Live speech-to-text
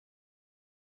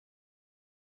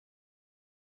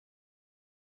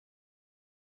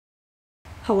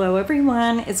Hello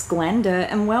everyone, it's Glenda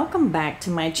and welcome back to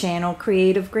my channel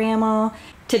Creative Grandma.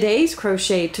 Today's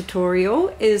crochet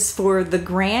tutorial is for the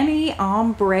Granny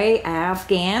Ombre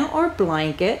Afghan or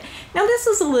blanket. Now this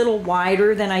is a little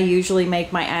wider than I usually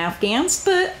make my Afghans,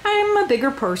 but I'm a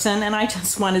bigger person and I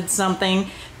just wanted something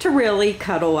to really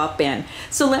cuddle up in.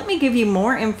 So let me give you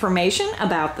more information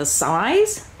about the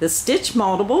size, the stitch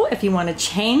multiple if you want to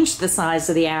change the size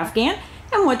of the Afghan,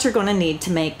 and what you're going to need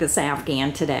to make this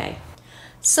Afghan today.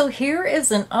 So here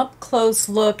is an up-close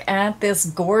look at this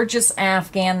gorgeous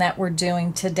Afghan that we're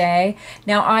doing today.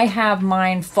 Now I have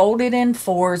mine folded in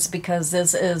fours because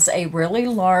this is a really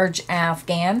large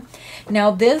Afghan.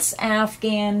 Now this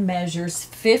Afghan measures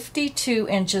 52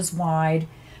 inches wide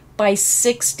by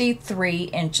 63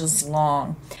 inches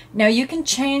long. Now you can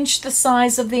change the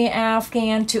size of the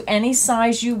Afghan to any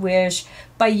size you wish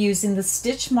by using the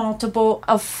stitch multiple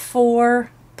of 4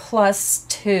 plus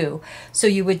 2. So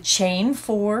you would chain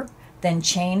 4, then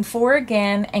chain 4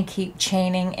 again, and keep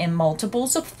chaining in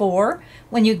multiples of 4.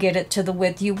 When you get it to the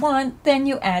width you want, then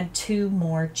you add 2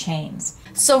 more chains.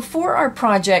 So for our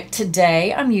project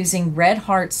today, I'm using Red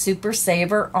Heart Super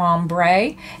Saver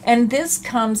Ombre, and this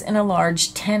comes in a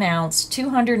large 10 ounce,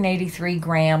 283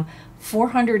 gram,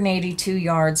 482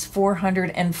 yards,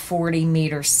 440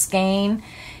 meter skein.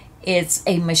 It's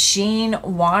a machine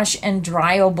wash and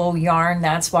dryable yarn.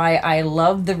 That's why I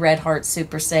love the Red Heart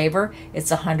Super Saver.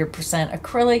 It's 100%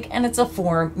 acrylic and it's a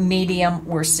 4 medium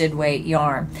worsted weight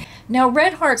yarn. Now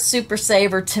Red Heart Super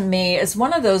Saver to me is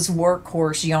one of those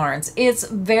workhorse yarns. It's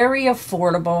very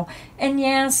affordable, and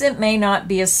yes, it may not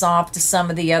be as soft as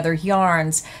some of the other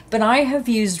yarns, but I have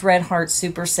used Red Heart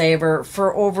Super Saver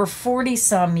for over 40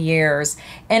 some years,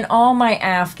 and all my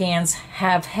Afghans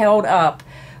have held up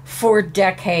for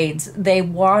decades. They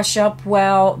wash up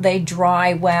well, they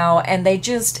dry well, and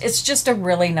it's just a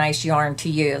really nice yarn to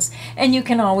use. And you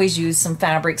can always use some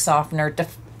fabric softener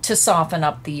to soften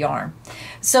up the yarn.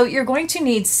 So you're going to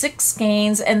need 6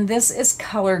 skeins, and this is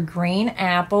color green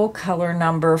apple, color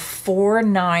number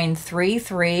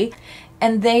 4933.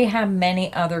 And they have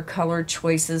many other color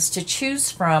choices to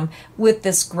choose from with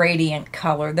this gradient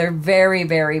color. They're very,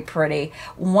 very pretty.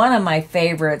 One of my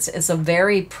favorites is a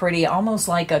very pretty, almost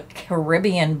like a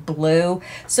Caribbean blue.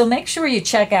 So make sure you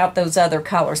check out those other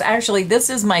colors. Actually, this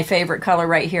is my favorite color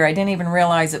right here. I didn't even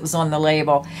realize it was on the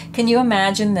label. Can you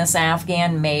imagine this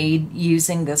Afghan made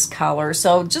using this color?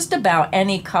 So just about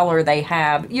any color they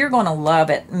have, you're going to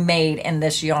love it made in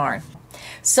this yarn.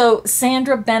 So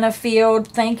Sandra Benefield,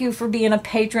 thank you for being a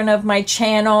patron of my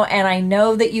channel, and I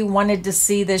know that you wanted to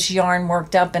see this yarn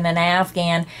worked up in an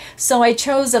Afghan, so I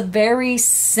chose a very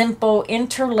simple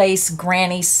interlace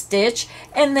granny stitch,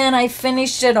 and then I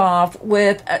finished it off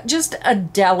with just a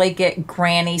delicate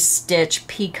granny stitch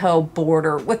picot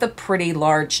border with a pretty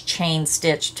large chain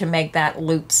stitch to make that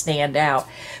loop stand out.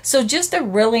 So just a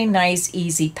really nice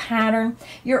easy pattern.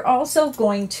 You're also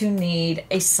going to need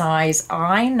a size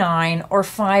I9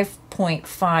 or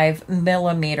 5.5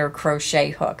 millimeter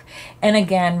crochet hook. And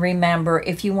again, remember,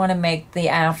 if you want to make the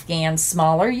Afghan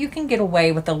smaller, you can get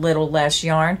away with a little less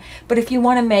yarn, but if you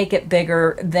want to make it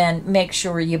bigger, then make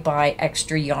sure you buy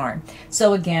extra yarn.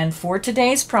 So again, for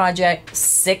today's project,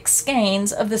 6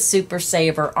 skeins of the Super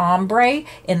Saver Ombre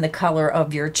in the color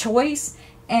of your choice,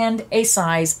 and a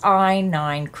size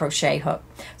I9 crochet hook.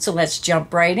 So let's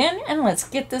jump right in and let's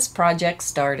get this project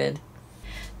started.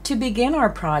 To begin our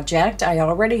project, I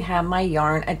already have my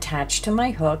yarn attached to my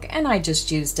hook, and I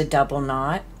just used a double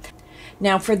knot.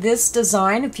 Now for this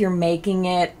design, if you're making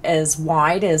it as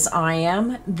wide as I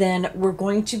am, then we're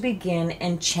going to begin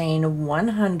and chain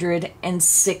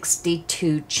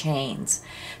 162 chains.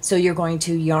 So you're going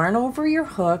to yarn over your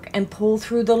hook and pull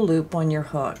through the loop on your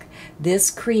hook. This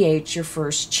creates your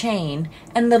first chain,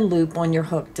 and the loop on your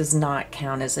hook does not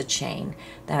count as a chain.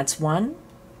 That's 1,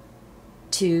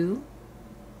 2,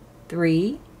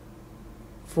 3,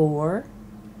 4,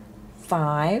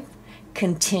 5.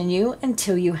 Continue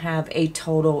until you have a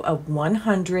total of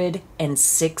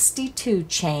 162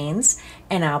 chains,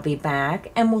 and I'll be back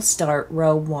and we'll start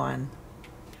row 1.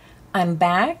 I'm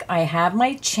back. I have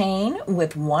my chain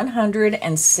with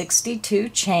 162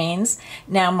 chains.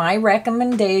 Now my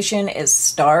recommendation is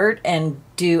start and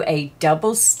do a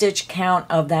double stitch count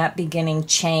of that beginning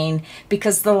chain,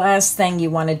 because the last thing you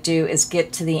want to do is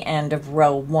get to the end of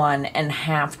row 1 and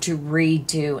have to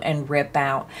redo and rip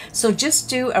out. So just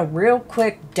do a real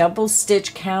quick double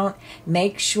stitch count.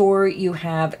 Make sure you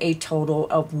have a total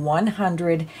of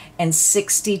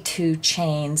 162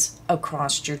 chains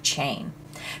across your chain.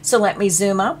 So let me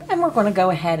zoom up and we're going to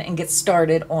go ahead and get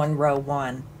started on row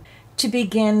 1. To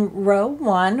begin row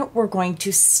 1, we're going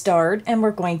to start and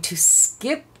we're going to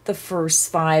skip the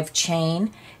first 5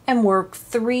 chain and work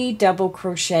 3 double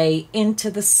crochet into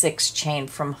the 6th chain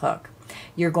from hook.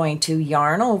 You're going to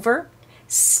yarn over,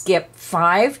 skip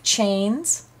 5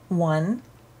 chains, 1,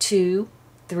 2,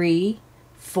 3,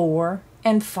 4,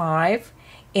 and 5,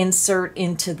 insert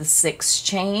into the 6th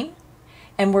chain,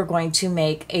 and we're going to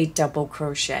make a double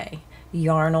crochet.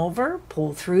 Yarn over,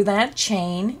 pull through that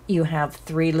chain, you have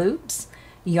 3 loops,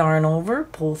 yarn over,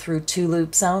 pull through 2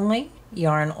 loops only,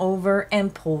 yarn over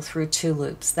and pull through 2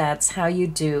 loops. That's how you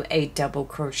do a double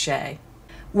crochet.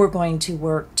 We're going to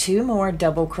work 2 more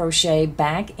double crochet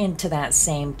back into that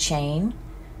same chain,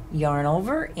 yarn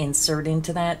over, insert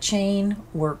into that chain,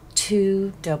 work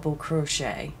 2 double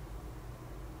crochet.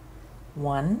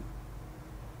 1,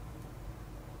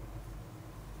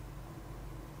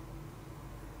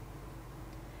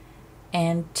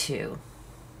 and 2.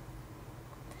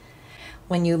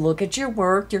 When you look at your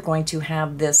work, you're going to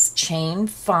have this chain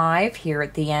 5 here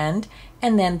at the end,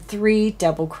 and then 3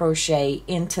 double crochet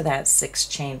into that 6th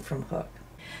chain from hook.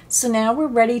 So now we're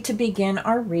ready to begin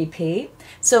our repeat.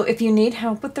 So if you need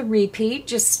help with the repeat,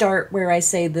 just start where I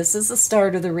say this is the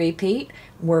start of the repeat,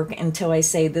 work until I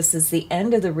say this is the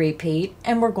end of the repeat,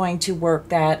 and we're going to work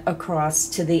that across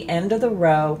to the end of the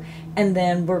row, and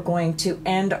then we're going to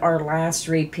end our last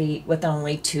repeat with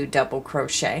only 2 double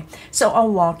crochet. So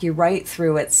I'll walk you right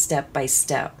through it step by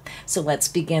step. So let's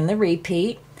begin the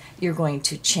repeat. You're going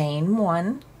to chain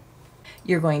 1,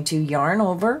 you're going to yarn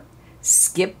over,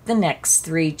 skip the next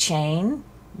 3 chain,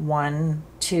 1,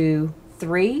 2,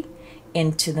 3,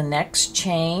 into the next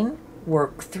chain,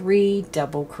 work 3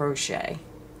 double crochet.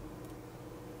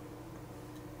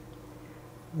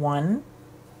 1,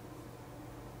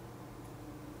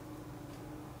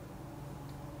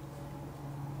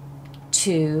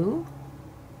 2,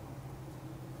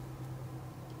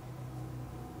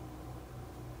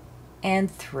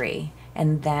 and 3.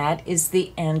 And that is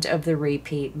the end of the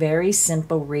repeat. Very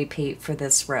simple repeat for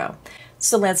this row.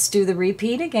 So let's do the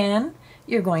repeat again.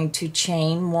 You're going to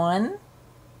chain 1.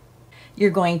 You're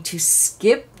going to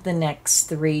skip the next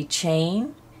 3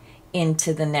 chain,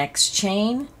 into the next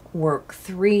chain, work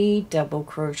 3 double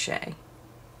crochet.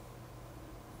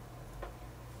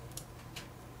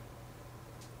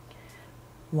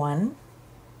 1,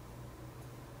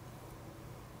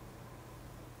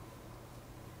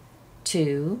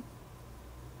 2,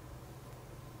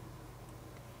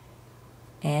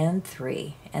 and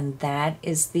 3, and that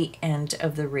is the end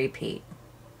of the repeat.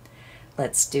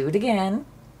 Let's do it again.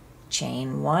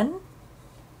 Chain 1,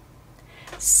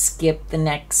 skip the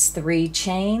next 3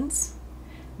 chains,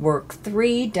 work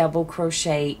 3 double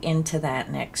crochet into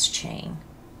that next chain.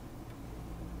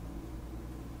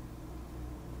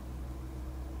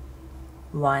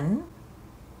 1,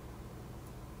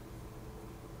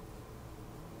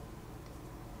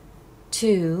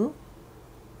 2,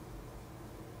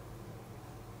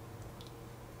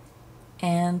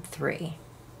 and 3.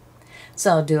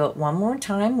 So I'll do it one more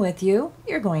time with you.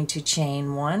 You're going to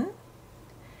chain 1,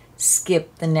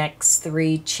 skip the next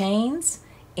 3 chains,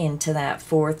 into that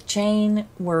 4th chain,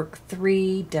 work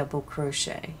 3 double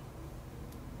crochet.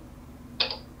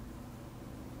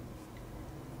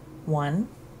 1,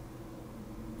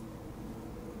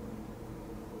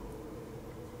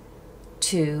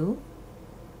 2,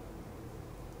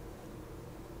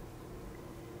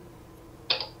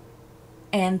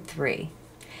 and 3.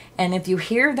 And if you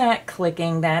hear that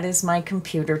clicking, that is my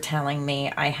computer telling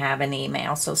me I have an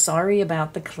email. So sorry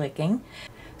about the clicking.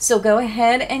 So go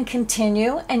ahead and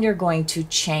continue, and you're going to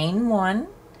chain 1.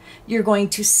 You're going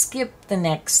to skip the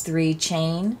next 3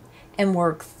 chain and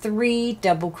work 3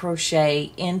 double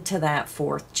crochet into that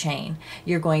 4th chain.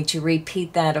 You're going to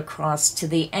repeat that across to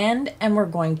the end, and we're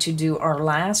going to do our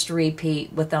last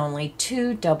repeat with only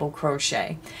 2 double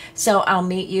crochet. So I'll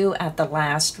meet you at the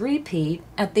last repeat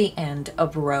at the end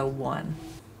of row 1.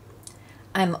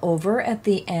 I'm over at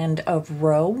the end of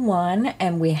row 1,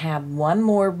 and we have one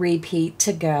more repeat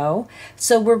to go.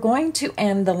 So we're going to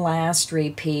end the last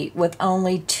repeat with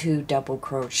only 2 double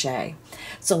crochet.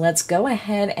 So let's go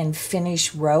ahead and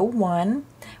finish row 1.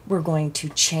 We're going to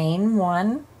chain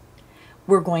 1.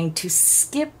 We're going to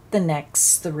skip the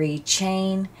next 3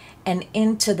 chain, and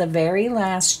into the very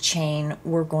last chain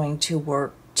we're going to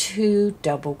work 2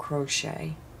 double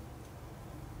crochet.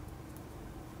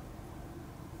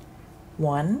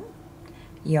 1,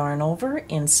 yarn over,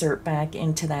 insert back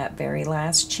into that very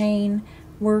last chain,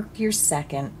 work your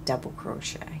 2nd double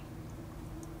crochet.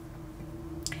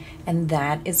 And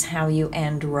that is how you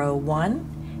end row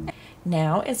 1.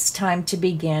 Now it's time to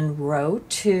begin row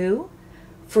 2.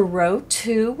 For row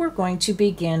 2, we're going to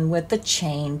begin with the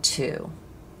chain 2.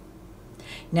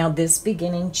 Now this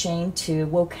beginning chain 2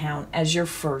 will count as your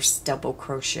first double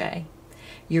crochet.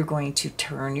 You're going to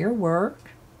turn your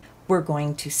work. We're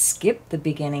going to skip the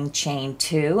beginning chain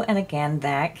 2, and again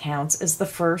that counts as the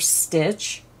first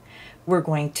stitch. We're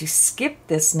going to skip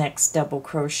this next double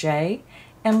crochet,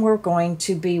 and we're going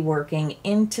to be working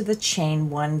into the chain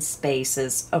 1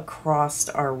 spaces across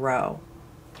our row.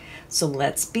 So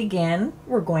let's begin.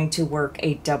 We're going to work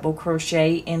a double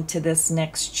crochet into this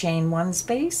next chain 1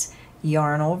 space,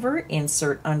 yarn over,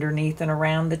 insert underneath and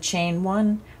around the chain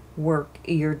 1, work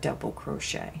your double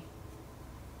crochet.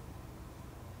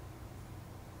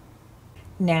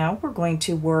 Now we're going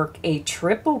to work a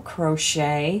triple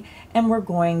crochet, and we're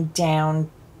going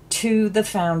down to the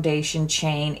foundation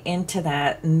chain into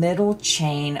that middle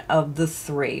chain of the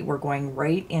 3. We're going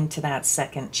right into that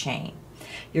second chain.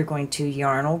 You're going to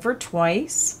yarn over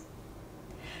twice,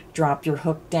 drop your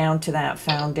hook down to that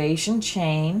foundation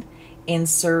chain,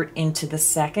 insert into the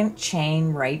second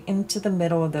chain right into the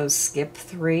middle of those skip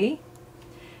 3,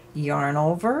 yarn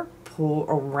over, pull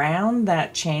around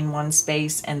that chain 1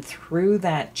 space and through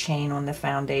that chain on the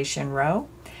foundation row.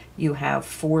 You have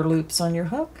 4 loops on your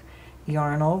hook,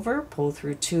 yarn over, pull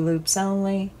through 2 loops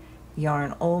only,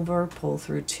 yarn over, pull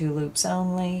through 2 loops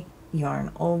only,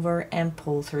 yarn over, and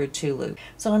pull through 2 loops.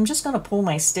 So I'm just going to pull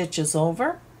my stitches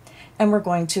over, and we're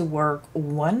going to work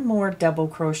 1 more double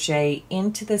crochet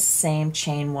into the same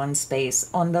chain 1 space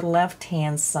on the left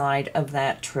hand side of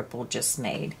that triple just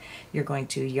made. You're going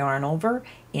to yarn over,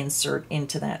 insert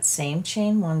into that same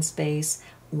chain 1 space,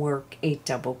 work a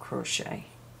double crochet.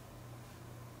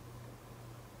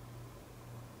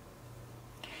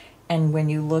 And when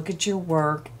you look at your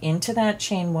work, into that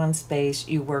chain 1 space,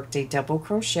 you worked a double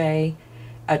crochet,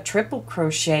 a triple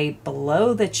crochet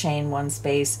below the chain 1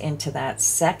 space into that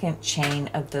second chain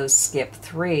of those skip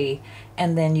 3,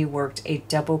 and then you worked a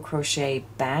double crochet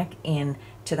back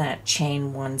into that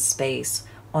chain 1 space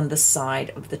on the side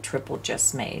of the triple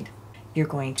just made. You're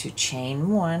going to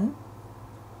chain 1.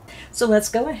 So let's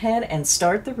go ahead and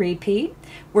start the repeat.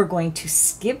 We're going to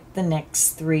skip the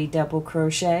next 3 double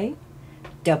crochet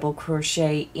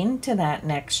into that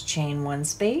next chain 1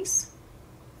 space,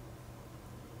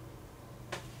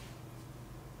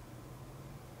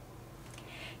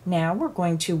 now we're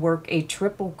going to work a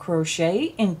triple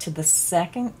crochet into the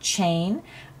second chain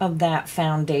of that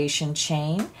foundation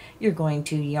chain. You're going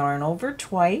to yarn over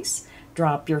twice,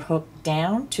 drop your hook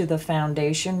down to the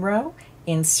foundation row,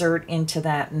 insert into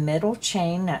that middle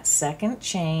chain, that second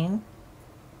chain,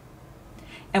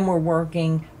 and we're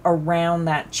working around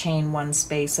that chain 1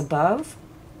 space above.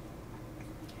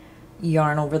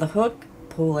 Yarn over the hook,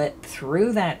 pull it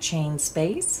through that chain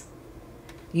space.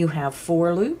 You have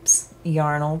 4 loops,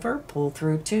 yarn over, pull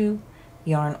through 2,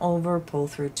 yarn over, pull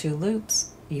through 2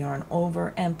 loops, yarn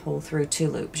over, and pull through 2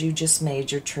 loops. You just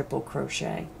made your triple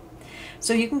crochet.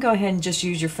 So you can go ahead and just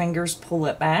use your fingers, pull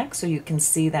it back so you can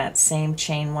see that same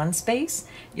chain 1 space.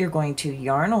 You're going to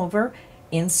yarn over,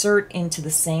 insert into the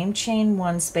same chain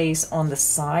 1 space on the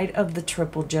side of the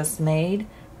triple just made,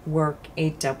 work a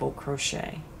double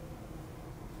crochet.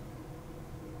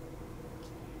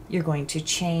 You're going to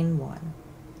chain 1,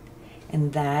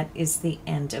 and that is the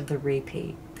end of the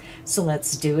repeat. So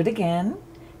let's do it again.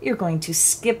 You're going to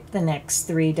skip the next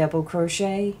 3 double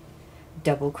crochet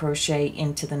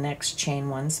into the next chain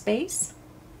 1 space.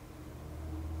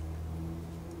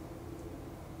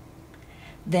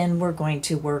 Then we're going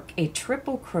to work a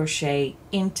triple crochet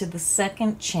into the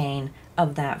second chain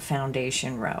of that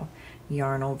foundation row.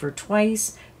 Yarn over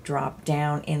twice, drop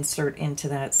down, insert into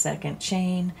that second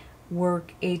chain,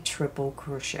 work a triple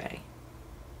crochet.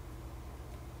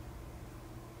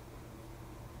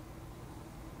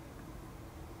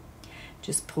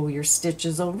 Just pull your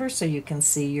stitches over so you can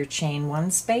see your chain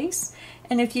 1 space.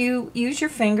 And if you use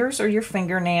your fingers or your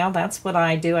fingernail, that's what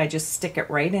I do. I just stick it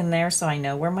right in there so I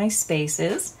know where my space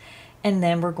is. And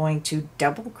then we're going to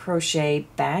double crochet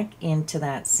back into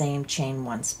that same chain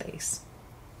 1 space.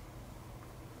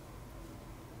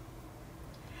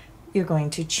 You're going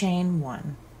to chain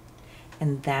 1.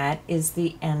 And that is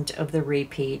the end of the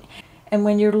repeat. And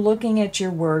when you're looking at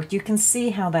your work, you can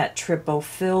see how that triple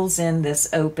fills in this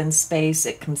open space.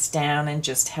 It comes down and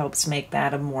just helps make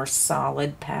that a more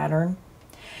solid pattern.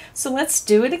 So let's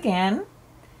do it again.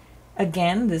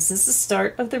 Again, this is the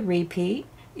start of the repeat.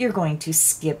 You're going to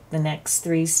skip the next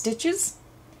 3 stitches,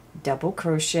 double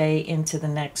crochet into the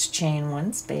next chain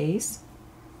 1 space.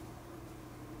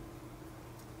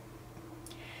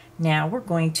 Now we're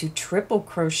going to triple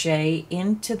crochet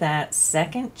into that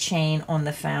second chain on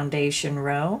the foundation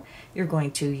row. You're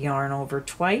going to yarn over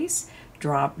twice,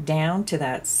 drop down to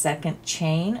that second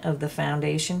chain of the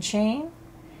foundation chain,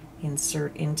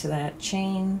 insert into that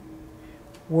chain,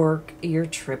 work your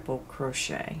triple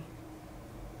crochet.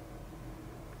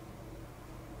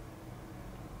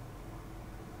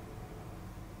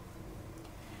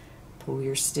 Pull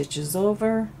your stitches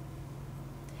over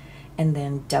and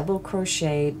then double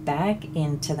crochet back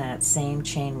into that same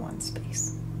chain one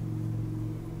space.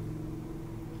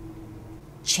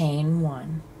 Chain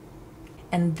one.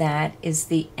 And that is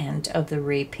the end of the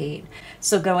repeat.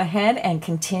 So go ahead and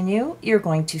continue. You're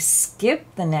going to skip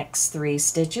the next 3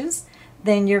 stitches.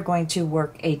 Then you're going to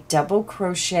work a double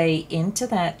crochet into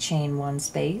that chain one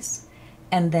space,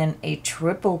 and then a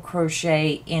triple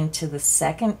crochet into the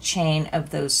second chain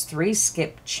of those 3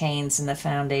 skipped chains in the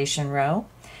foundation row,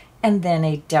 and then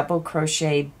a double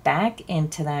crochet back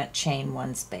into that chain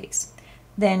one space.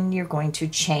 Then you're going to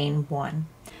chain 1.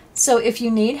 So if you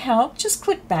need help, just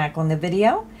click back on the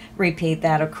video, repeat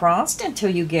that across until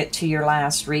you get to your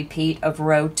last repeat of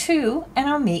row 2, and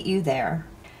I'll meet you there.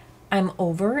 I'm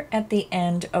over at the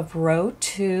end of row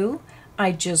 2.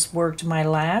 I just worked my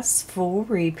last full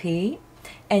repeat,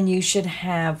 and you should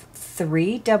have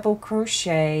 3 double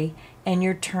crochet and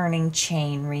your turning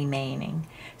chain remaining.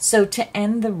 So to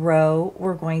end the row,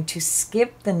 we're going to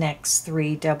skip the next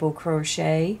 3 double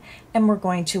crochet, and we're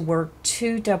going to work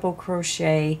 2 double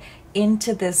crochet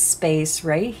into this space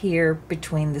right here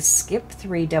between the skip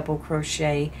 3 double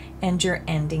crochet and your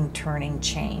ending turning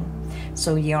chain.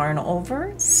 So yarn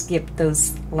over, skip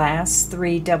those last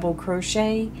 3 double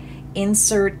crochet,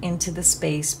 insert into the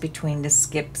space between the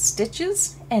skip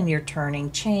stitches and your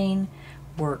turning chain,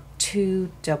 work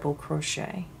 2 double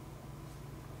crochet.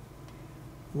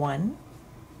 1,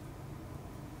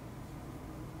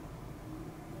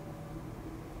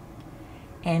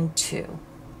 and 2.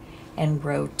 And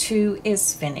row 2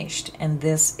 is finished, and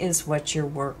this is what your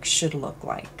work should look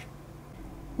like.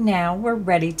 Now we're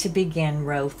ready to begin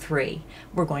row 3.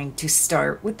 We're going to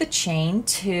start with the chain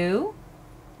 2,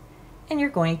 and you're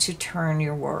going to turn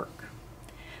your work.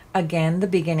 Again, the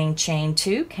beginning chain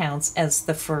 2 counts as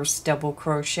the first double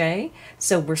crochet,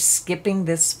 so we're skipping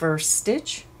this first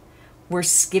stitch, we're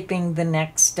skipping the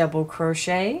next double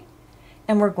crochet,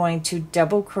 and we're going to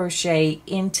double crochet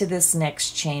into this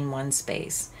next chain 1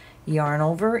 space. Yarn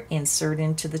over, insert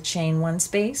into the chain 1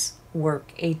 space,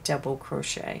 work a double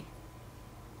crochet.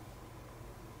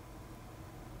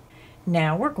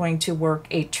 Now we're going to work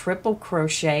a triple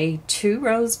crochet 2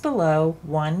 rows below,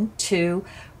 1, 2,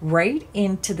 right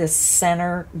into the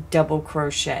center double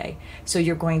crochet. So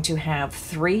you're going to have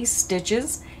 3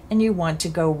 stitches, and you want to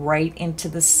go right into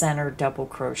the center double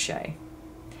crochet.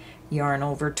 Yarn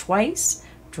over twice,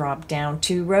 drop down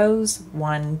 2 rows,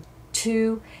 1,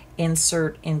 2,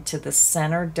 insert into the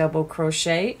center double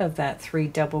crochet of that 3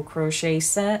 double crochet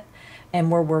set,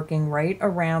 and we're working right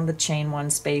around the chain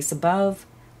 1 space above,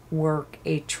 work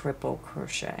a triple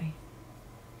crochet.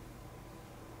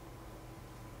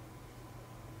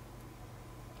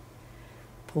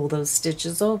 Pull those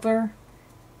stitches over,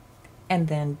 and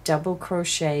then double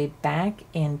crochet back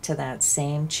into that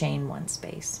same chain 1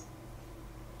 space.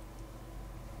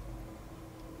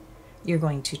 You're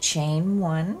going to chain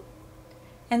 1,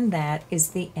 and that is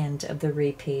the end of the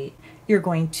repeat. You're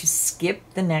going to skip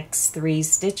the next 3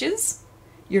 stitches.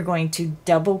 You're going to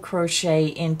double crochet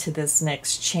into this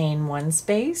next chain 1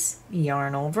 space,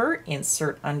 yarn over,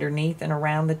 insert underneath and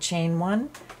around the chain 1,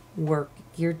 work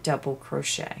your double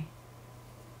crochet.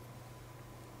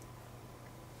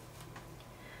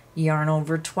 Yarn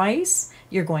over twice,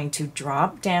 you're going to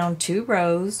drop down 2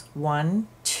 rows, 1,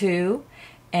 2,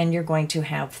 and you're going to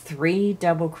have 3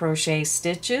 double crochet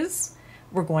stitches.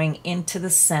 We're going into the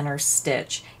center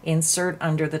stitch. Insert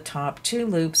under the top 2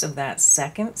 loops of that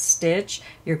second stitch.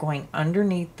 You're going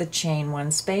underneath the chain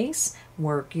 1 space,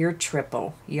 work your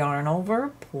triple. Yarn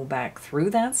over, pull back through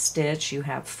that stitch. You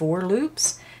have 4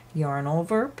 loops. Yarn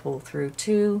over, pull through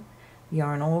 2,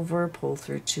 yarn over, pull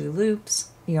through 2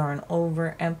 loops, yarn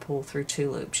over, and pull through 2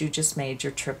 loops. You just made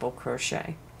your triple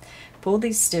crochet. Pull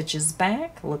these stitches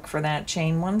back, look for that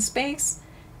chain 1 space,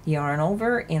 yarn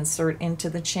over, insert into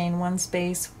the chain 1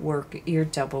 space, work your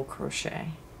double crochet.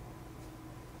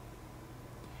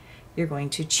 You're going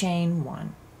to chain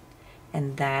 1,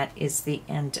 and that is the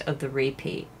end of the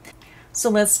repeat.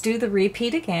 So let's do the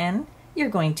repeat again. You're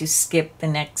going to skip the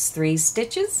next 3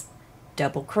 stitches,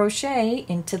 double crochet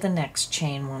into the next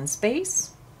chain 1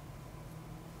 space.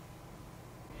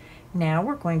 Now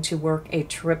we're going to work a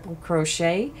triple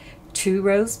crochet 2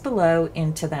 rows below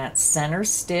into that center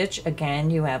stitch. Again,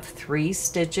 you have 3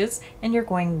 stitches, and you're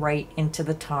going right into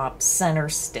the top center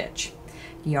stitch.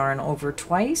 Yarn over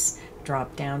twice,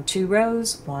 drop down 2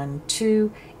 rows, 1,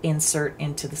 2, insert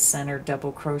into the center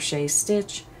double crochet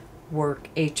stitch, work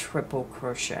a triple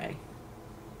crochet.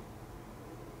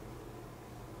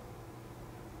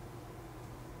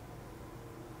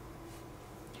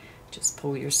 Just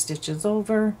pull your stitches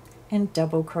over and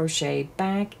double crochet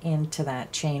back into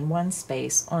that chain 1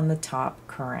 space on the top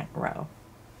current row.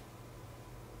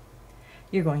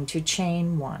 You're going to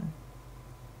chain 1.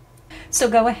 So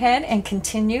go ahead and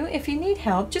continue. If you need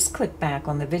help, just click back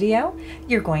on the video.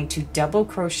 You're going to double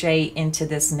crochet into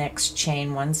this next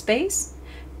chain 1 space,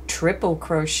 triple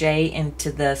crochet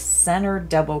into the center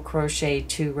double crochet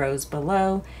 2 rows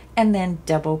below, and then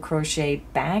double crochet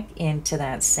back into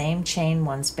that same chain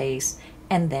 1 space,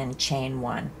 and then chain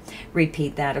 1.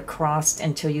 Repeat that across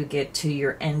until you get to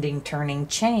your ending turning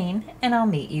chain, and I'll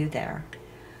meet you there.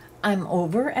 I'm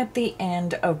over at the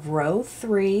end of row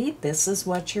 3. This is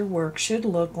what your work should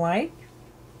look like.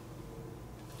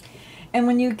 And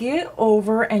when you get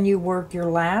over and you work your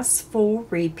last full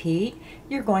repeat,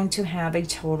 you're going to have a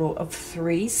total of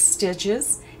 3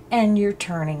 stitches and your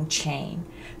turning chain.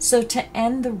 So to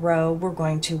end the row, we're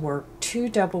going to work 2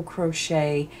 double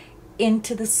crochet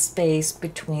into the space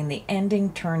between the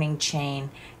ending turning chain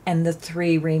and the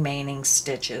 3 remaining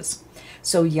stitches.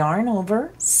 So yarn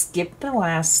over, skip the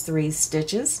last 3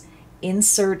 stitches,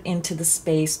 insert into the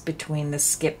space between the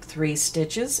skip 3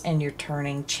 stitches and your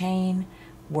turning chain,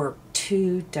 work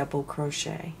 2 double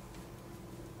crochet.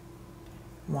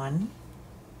 1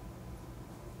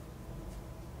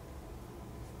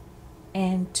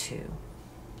 and 2.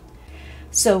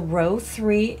 So row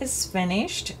 3 is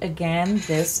finished. Again,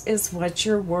 this is what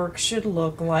your work should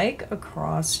look like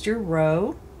across your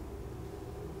row.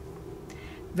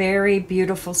 Very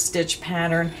beautiful stitch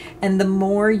pattern, and the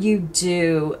more you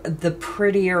do, the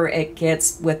prettier it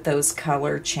gets with those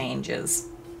color changes.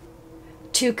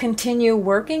 To continue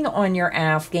working on your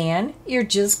Afghan, you're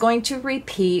just going to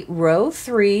repeat row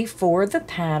 3 for the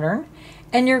pattern,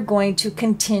 and you're going to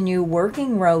continue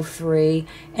working row 3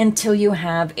 until you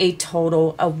have a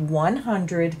total of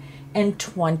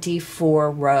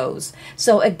 124 rows.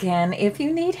 So again, if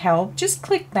you need help, just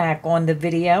click back on the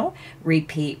video,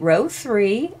 repeat row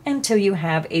 3 until you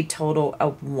have a total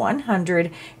of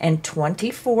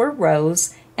 124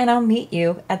 rows, and I'll meet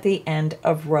you at the end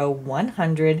of row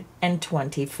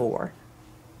 124.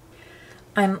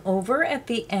 I'm over at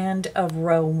the end of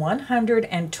row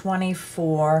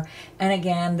 124, and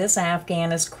again, this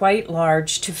Afghan is quite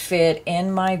large to fit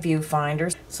in my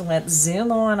viewfinder. So let's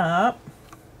zoom on up.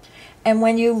 And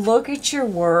when you look at your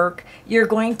work, you're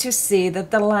going to see that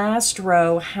the last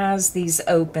row has these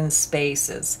open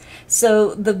spaces.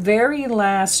 So the very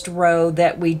last row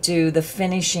that we do, the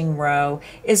finishing row,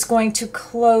 is going to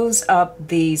close up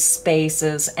these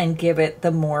spaces and give it the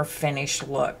more finished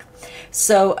look.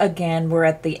 So again, we're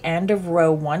at the end of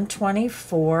row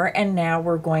 124, and now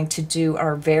we're going to do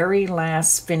our very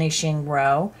last finishing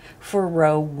row for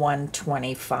row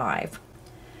 125.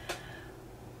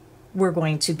 We're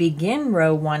going to begin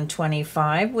row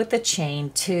 125 with a chain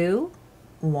 2,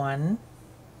 1,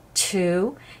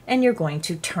 2, and you're going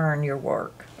to turn your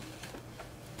work.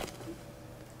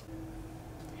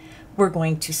 We're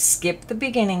going to skip the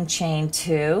beginning chain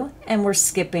 2, and we're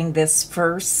skipping this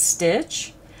first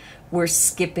stitch. We're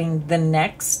skipping the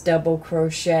next double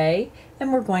crochet,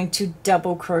 and we're going to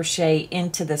double crochet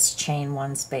into this chain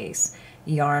 1 space.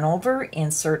 Yarn over,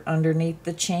 insert underneath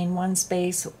the chain 1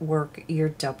 space, work your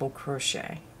double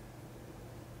crochet.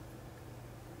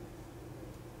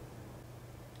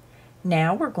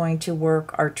 Now we're going to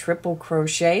work our triple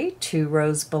crochet 2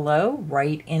 rows below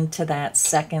right into that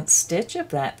second stitch of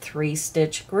that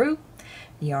 3-stitch group.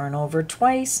 Yarn over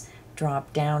twice,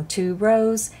 drop down 2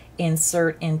 rows,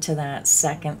 insert into that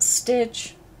second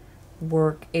stitch,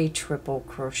 work a triple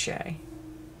crochet.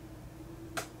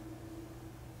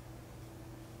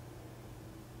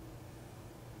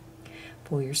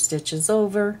 Pull your stitches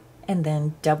over and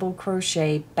then double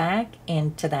crochet back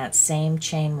into that same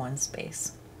chain 1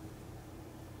 space.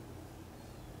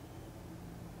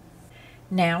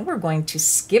 Now we're going to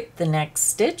skip the next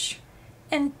stitch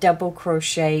and double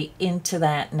crochet into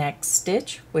that next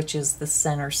stitch, which is the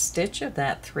center stitch of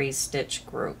that 3-stitch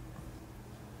group.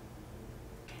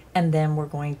 And then we're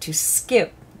going to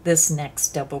skip this next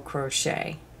double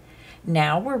crochet.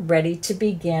 Now we're ready to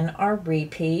begin our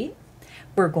repeat.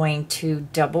 We're going to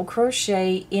double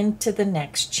crochet into the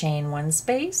next chain 1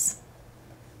 space,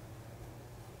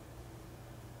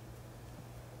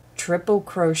 triple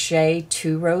crochet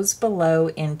 2 rows below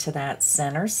into that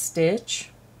center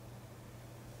stitch,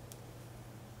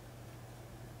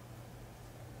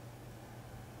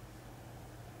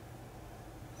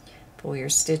 Pull your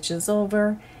stitches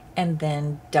over and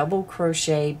then double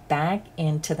crochet back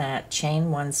into that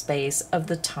chain 1 space of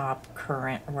the top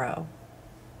current row.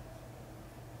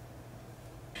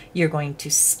 You're going to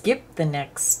skip the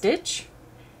next stitch,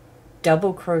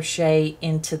 double crochet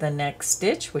into the next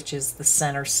stitch, which is the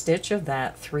center stitch of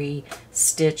that 3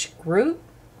 stitch group,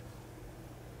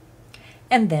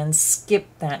 and then skip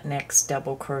that next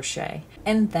double crochet.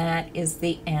 And that is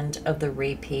the end of the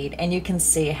repeat, and you can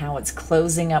see how it's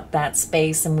closing up that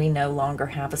space and we no longer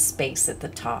have a space at the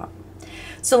top.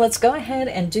 So let's go ahead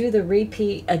and do the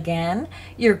repeat again.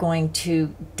 You're going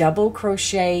to double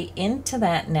crochet into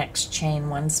that next chain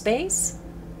 1 space,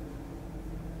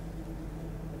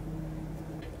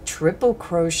 triple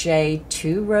crochet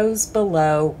 2 rows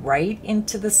below right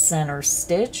into the center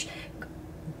stitch,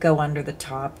 go under the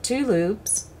top 2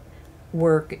 loops,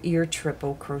 work your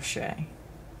triple crochet.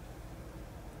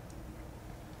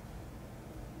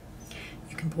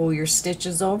 You can pull your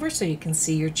stitches over so you can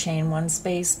see your chain 1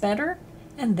 space better,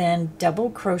 and then double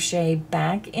crochet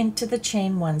back into the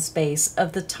chain 1 space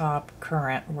of the top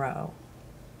current row.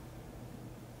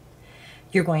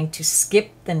 You're going to skip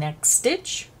the next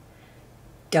stitch,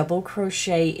 double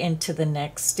crochet into the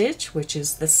next stitch, which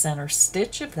is the center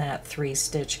stitch of that 3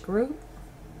 stitch group,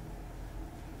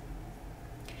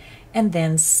 and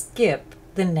then skip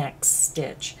the next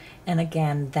stitch. And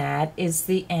again, that is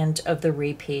the end of the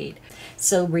repeat.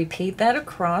 So repeat that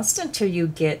across until you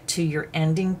get to your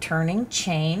ending turning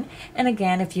chain. And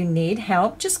again, if you need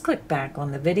help, just click back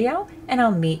on the video and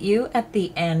I'll meet you at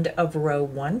the end of row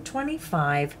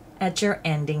 125 at your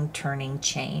ending turning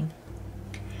chain.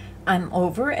 I'm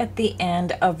over at the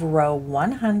end of row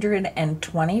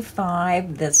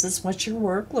 125. This is what your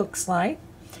work looks like.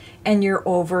 And you're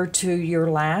over to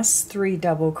your last 3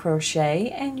 double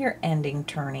crochet and your ending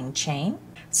turning chain.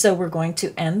 So we're going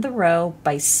to end the row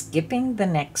by skipping the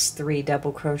next 3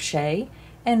 double crochet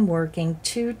and working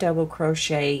 2 double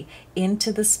crochet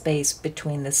into the space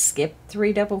between the skipped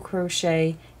 3 double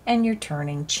crochet and your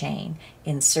turning chain.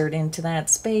 Insert into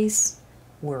that space,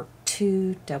 work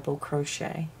 2 double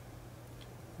crochet.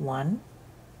 1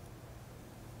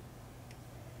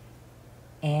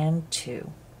 and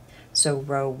 2. So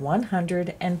row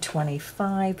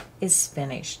 125 is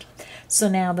finished. So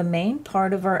now the main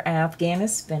part of our Afghan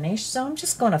is finished, so I'm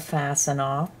just going to fasten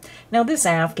off. Now this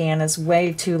Afghan is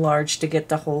way too large to get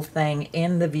the whole thing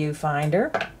in the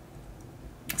viewfinder.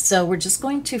 So we're just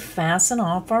going to fasten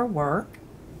off our work.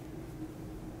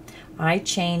 I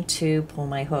chain 2, pull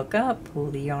my hook up,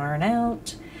 pull the yarn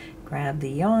out, grab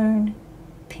the yarn,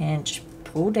 pinch,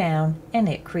 pull down, and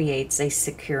it creates a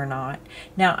secure knot.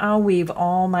 Now I'll weave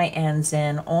all my ends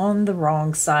in on the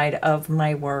wrong side of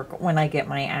my work when I get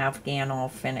my Afghan all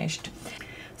finished.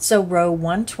 So row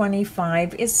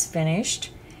 125 is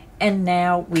finished, and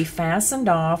now we fastened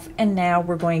off, and now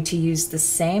we're going to use the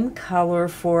same color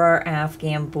for our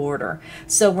Afghan border.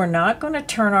 So we're not going to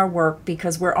turn our work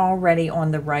because we're already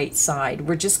on the right side.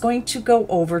 We're just going to go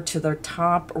over to the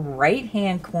top right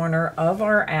hand corner of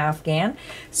our Afghan.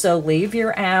 So leave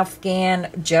your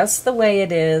Afghan just the way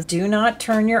it is. Do not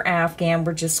turn your Afghan.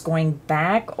 We're just going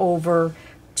back over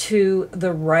to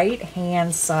the right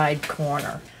hand side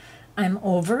corner. I'm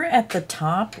over at the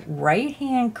top right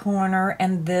hand corner,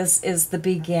 and this is the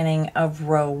beginning of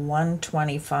row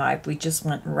 125. We just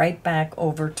went right back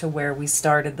over to where we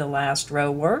started the last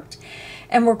row worked,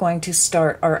 and we're going to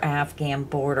start our Afghan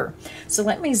border. So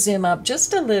let me zoom up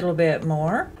just a little bit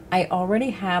more. I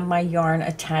already have my yarn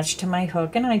attached to my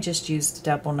hook, and I just used a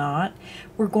double knot.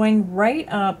 We're going right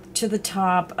up to the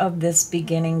top of this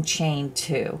beginning chain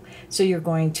 2. So you're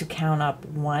going to count up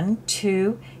 1,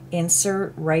 2,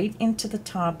 insert right into the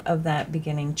top of that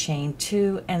beginning chain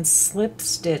 2 and slip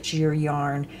stitch your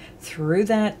yarn through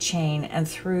that chain and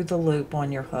through the loop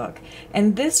on your hook.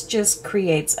 And this just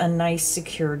creates a nice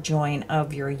secure join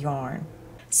of your yarn.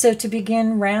 So to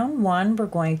begin round 1, we're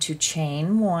going to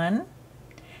chain 1,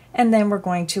 and then we're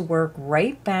going to work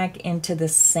right back into the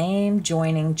same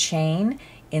joining chain,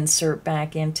 insert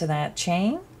back into that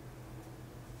chain,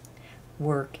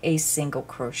 work a single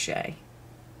crochet.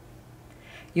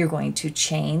 You're going to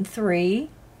chain 3,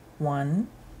 1,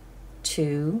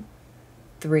 2,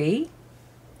 3,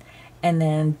 and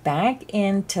then back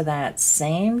into that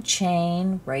same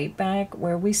chain, right back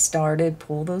where we started,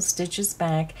 pull those stitches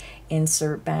back,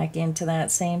 insert back into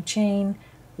that same chain,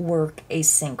 work a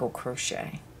single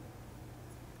crochet.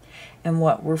 And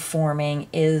what we're forming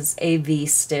is a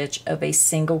V-stitch of a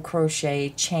single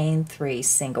crochet, chain 3,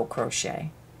 single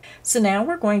crochet. So now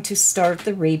we're going to start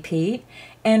the repeat,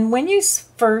 and when you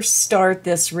first start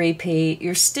this repeat,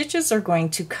 your stitches are going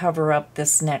to cover up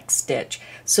this next stitch.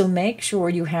 So make sure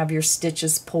you have your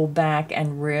stitches pulled back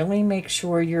and really make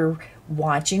sure you're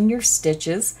watching your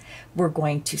stitches. We're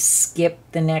going to skip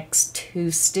the next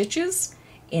 2 stitches,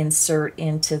 insert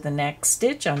into the next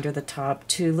stitch under the top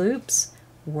 2 loops,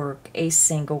 work a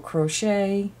single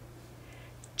crochet,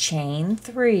 chain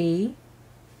 3,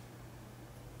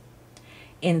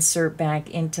 insert back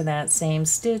into that same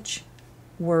stitch,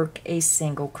 work a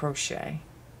single crochet.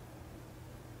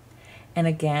 And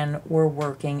again, we're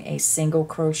working a single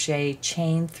crochet,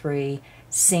 chain 3,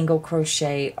 single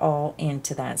crochet all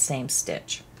into that same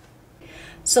stitch.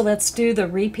 So let's do the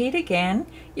repeat again.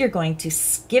 You're going to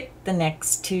skip the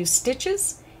next 2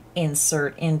 stitches,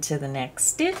 insert into the next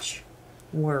stitch,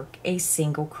 work a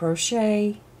single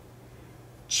crochet,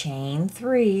 chain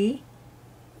 3,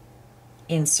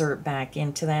 insert back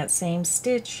into that same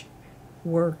stitch,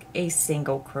 work a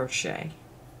single crochet.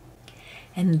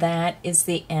 And that is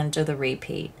the end of the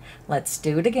repeat. Let's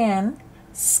do it again.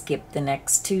 Skip the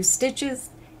next 2 stitches,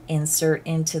 insert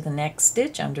into the next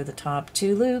stitch under the top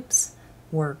 2 loops,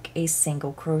 work a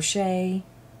single crochet,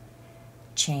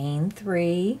 chain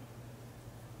 3,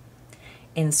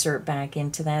 insert back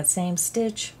into that same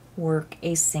stitch, work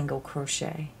a single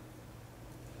crochet.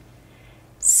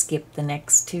 Skip the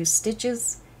next 2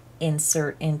 stitches,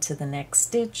 insert into the next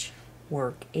stitch,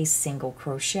 work a single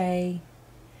crochet,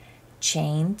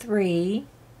 chain 3,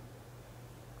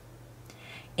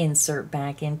 insert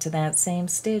back into that same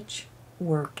stitch,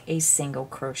 work a single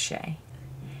crochet.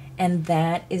 And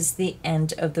that is the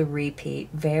end of the repeat.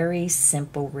 Very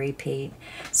simple repeat.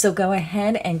 So go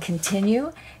ahead and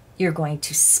continue. You're going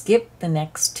to skip the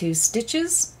next 2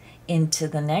 stitches, into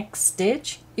the next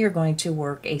stitch you're going to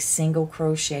work a single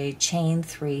crochet, chain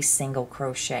 3 single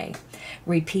crochet.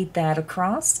 Repeat that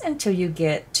across until you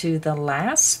get to the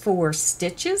last 4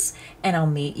 stitches, and I'll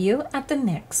meet you at the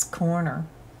next corner.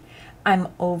 I'm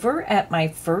over at my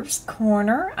first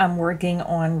corner. I'm working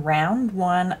on round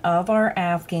 1 of our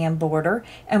Afghan border,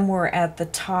 and we're at the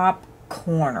top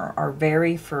corner, our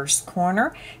very first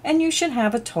corner, and you should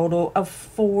have a total of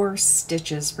 4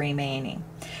 stitches remaining.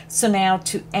 So now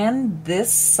to end this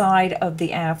side of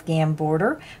the Afghan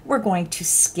border, we're going to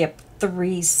skip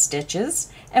 3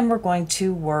 stitches, and we're going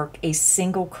to work a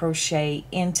single crochet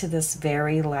into this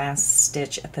very last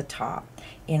stitch at the top.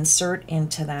 Insert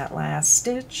into that last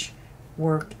stitch,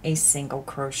 work a single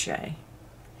crochet.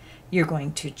 You're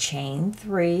going to chain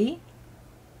 3,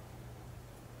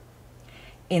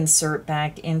 insert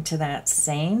back into that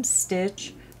same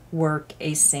stitch, work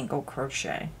a single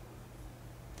crochet.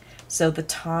 So the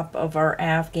top of our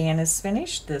Afghan is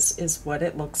finished. This is what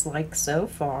it looks like so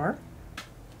far.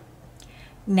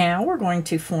 Now we're going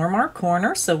to form our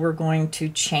corner, so we're going to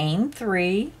chain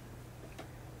 3,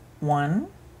 1,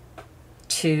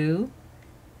 2,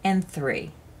 and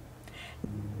 3.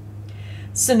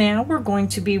 So now we're going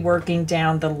to be working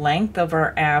down the length of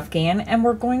our Afghan, and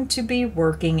we're going to be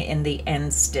working in the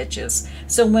end stitches.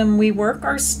 So when we work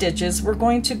our stitches, we're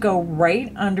going to go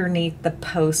right underneath the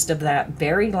post of that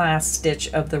very last stitch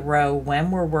of the row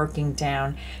when we're working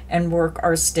down, and work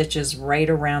our stitches right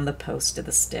around the post of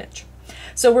the stitch.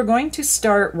 So we're going to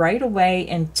start right away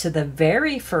into the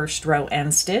very first row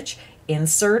end stitch,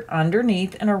 insert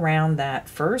underneath and around that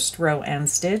first row end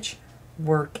stitch,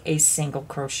 work a single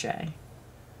crochet.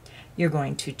 You're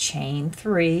going to chain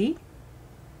 3,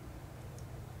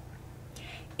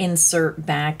 insert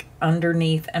back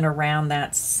underneath and around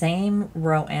that same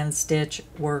row end stitch,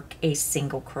 work a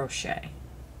single crochet.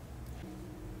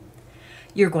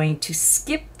 You're going to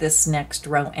skip this next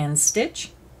row end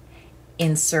stitch,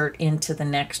 insert into the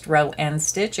next row end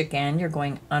stitch. Again, you're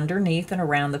going underneath and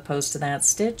around the post of that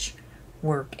stitch,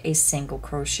 work a single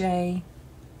crochet,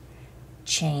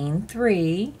 chain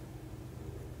 3,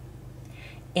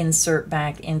 insert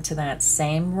back into that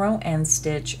same row end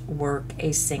stitch, work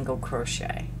a single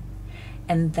crochet.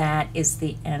 And that is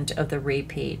the end of the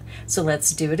repeat. So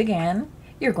let's do it again.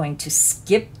 You're going to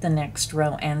skip the next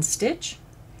row end stitch,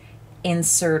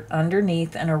 insert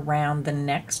underneath and around the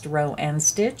next row end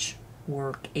stitch,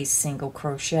 work a single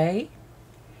crochet,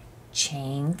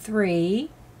 chain 3,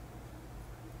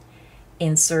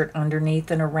 insert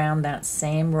underneath and around that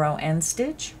same row end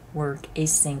stitch, work a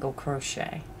single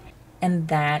crochet. And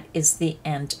that is the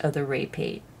end of the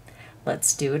repeat.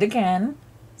 Let's do it again.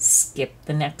 Skip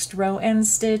the next row end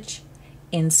stitch,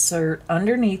 insert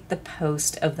underneath the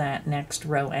post of that next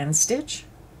row end stitch,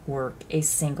 work a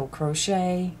single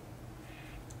crochet,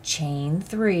 chain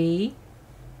 3,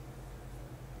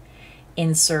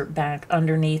 insert back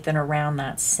underneath and around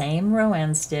that same row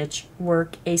end stitch,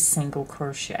 work a single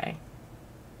crochet.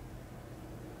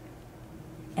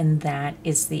 And that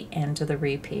is the end of the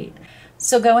repeat.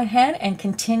 So go ahead and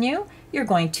continue. You're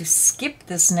going to skip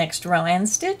this next row end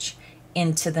stitch.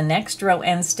 Into the next row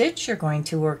end stitch, you're going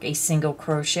to work a single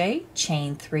crochet,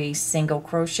 chain 3 single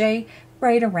crochet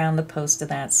right around the post of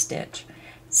that stitch.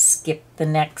 Skip the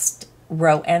next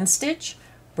row end stitch,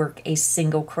 work a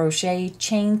single crochet,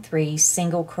 chain 3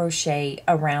 single crochet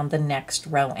around the next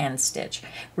row end stitch.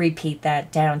 Repeat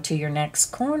that down to your next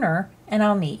corner, and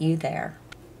I'll meet you there.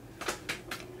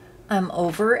 I'm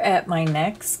over at my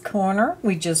next corner.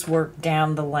 We just worked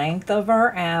down the length of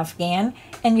our Afghan,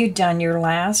 and you've done your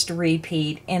last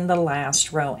repeat in the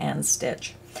last row end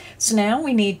stitch. So now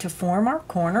we need to form our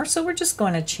corner, so we're just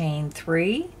going to chain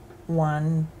 3,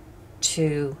 1,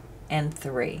 2, and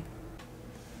 3.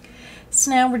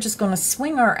 So now we're just going to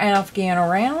swing our Afghan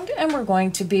around, and we're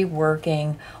going to be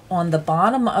working on the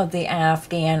bottom of the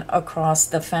Afghan across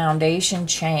the foundation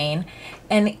chain,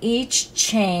 and each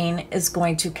chain is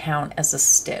going to count as a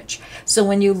stitch. So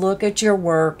when you look at your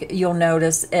work, you'll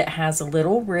notice it has a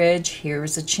little ridge.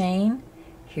 Here's a chain,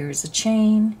 here's a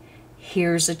chain,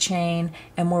 here's a chain,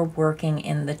 and we're working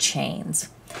in the chains.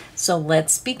 So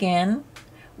let's begin.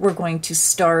 We're going to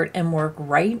start and work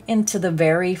right into the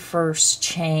very first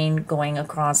chain going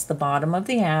across the bottom of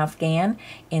the Afghan.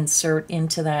 Insert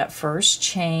into that first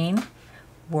chain,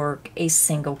 work a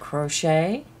single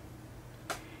crochet,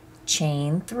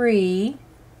 chain 3,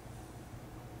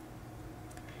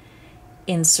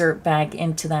 insert back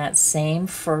into that same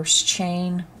first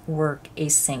chain, work a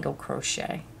single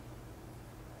crochet.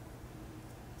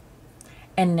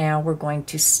 And now we're going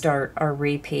to start our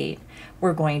repeat.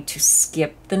 We're going to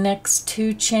skip the next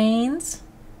 2 chains,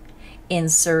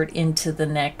 insert into the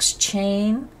next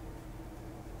chain,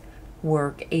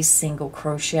 work a single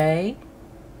crochet,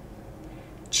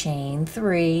 chain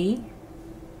 3,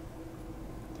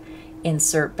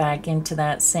 insert back into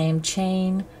that same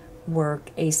chain, work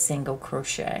a single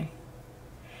crochet.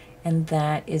 And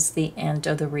that is the end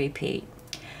of the repeat.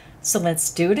 So let's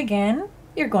do it again.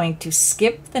 You're going to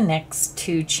skip the next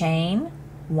 2 chain,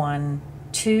 1,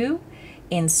 2,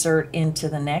 insert into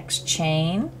the next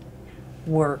chain,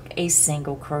 work a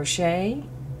single crochet,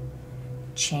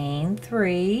 chain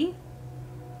 3,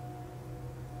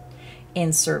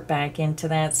 insert back into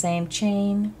that same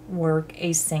chain, work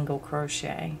a single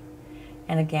crochet.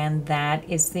 And again, that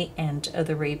is the end of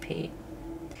the repeat.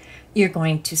 You're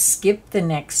going to skip the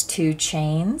next 2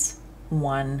 chains,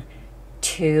 1,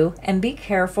 2, and be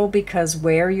careful because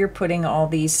where you're putting all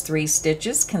these 3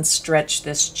 stitches can stretch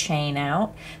this chain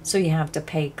out, so you have to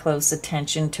pay close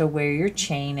attention to where your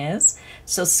chain is.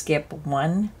 So skip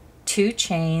 1, 2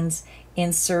 chains,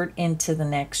 insert into the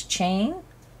next chain,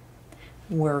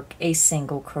 work a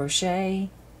single crochet,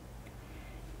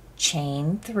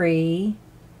 chain 3,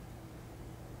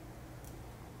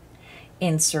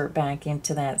 insert back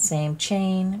into that same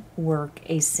chain, work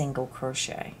a single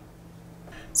crochet.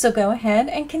 So go ahead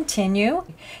and continue.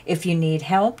 If you need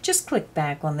help, just click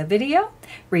back on the video,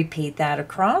 repeat that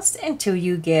across until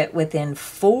you get within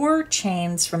 4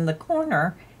 chains from the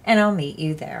corner, and I'll meet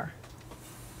you there.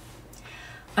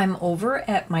 I'm over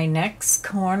at my next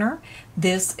corner.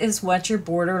 This is what your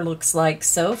border looks like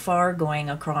so far going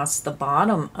across the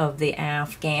bottom of the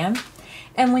Afghan.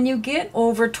 And when you get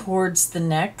over towards the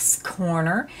next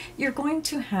corner, you're going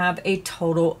to have a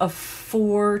total of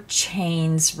 4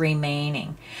 chains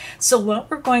remaining. So what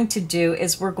we're going to do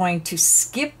is we're going to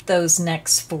skip those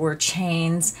next 4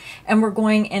 chains, and we're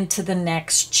going into the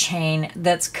next chain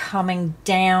that's coming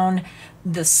down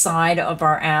the side of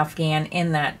our Afghan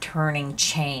in that turning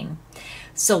chain.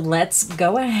 So let's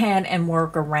go ahead and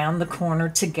work around the corner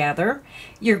together.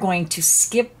 You're going to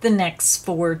skip the next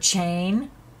 4 chain,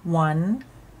 1,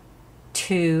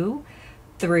 2,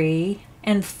 3,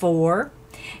 and 4,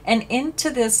 and into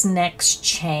this next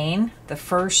chain, the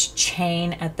first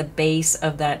chain at the base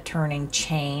of that turning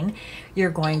chain, you're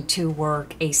going to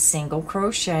work a single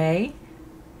crochet,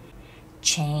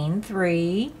 chain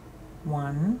 3,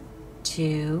 1,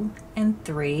 2, and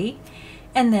 3,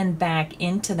 and then back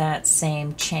into that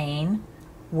same chain,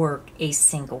 work a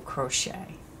single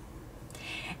crochet.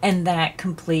 And that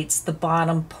completes the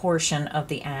bottom portion of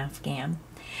the Afghan.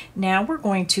 Now we're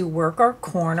going to work our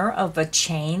corner of a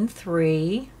chain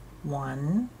 3,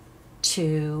 1,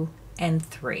 2, and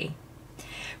 3.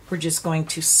 We're just going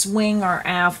to swing our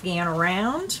Afghan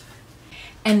around,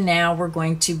 and now we're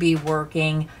going to be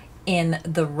working in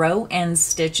the row end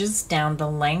stitches down the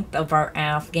length of our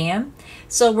Afghan.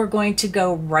 So we're going to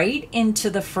go right into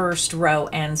the first row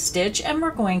end stitch and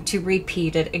we're going to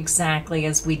repeat it exactly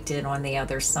as we did on the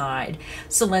other side.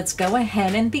 So let's go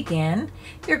ahead and begin.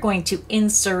 You're going to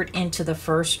insert into the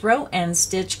first row end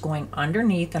stitch, going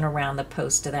underneath and around the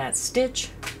post of that stitch,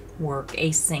 work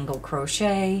a single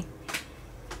crochet,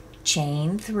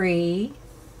 chain 3,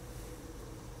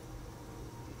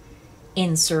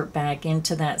 insert back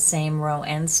into that same row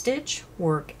end stitch,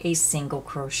 work a single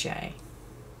crochet.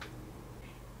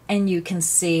 And you can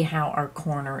see how our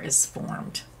corner is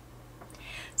formed.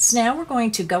 So now we're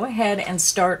going to go ahead and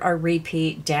start our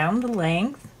repeat down the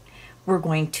length. We're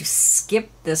going to skip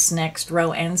this next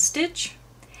row end stitch.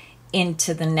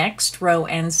 Into the next row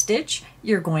end stitch,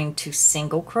 you're going to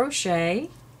single crochet,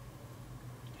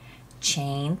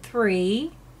 chain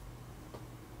 3,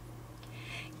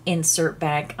 insert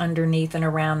back underneath and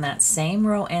around that same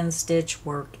row end stitch,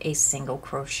 work a single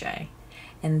crochet,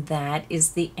 and that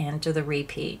is the end of the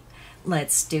repeat.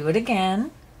 Let's do it again.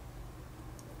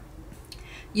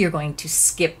 You're going to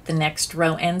skip the next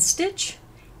row end stitch,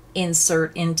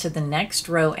 insert into the next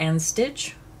row end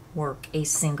stitch, work a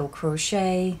single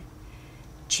crochet,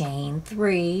 chain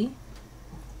 3,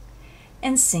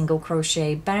 and single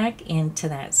crochet back into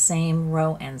that same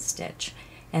row end stitch.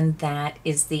 And that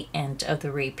is the end of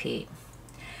the repeat.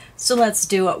 So let's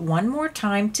do it one more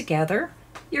time together.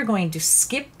 You're going to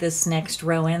skip this next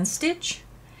row end stitch,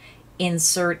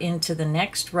 insert into the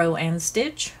next row end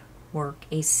stitch, work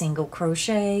a single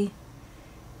crochet,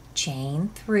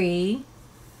 chain 3,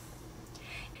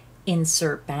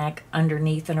 insert back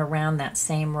underneath and around that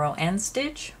same row end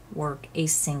stitch, work a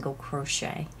single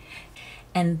crochet.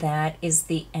 And that is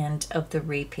the end of the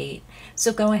repeat.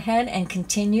 So go ahead and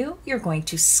continue. You're going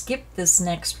to skip this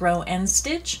next row end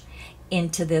stitch.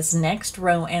 Into this next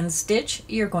row end stitch,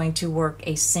 you're going to work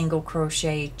a single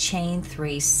crochet, chain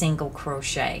 3, single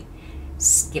crochet.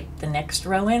 Skip the next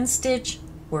row end stitch,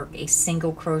 work a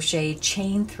single crochet,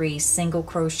 chain 3, single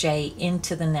crochet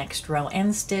into the next row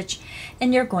end stitch,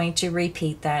 and you're going to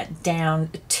repeat that down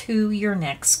to your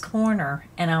next corner,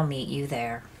 and I'll meet you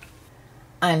there.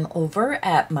 I'm over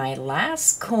at my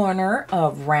last corner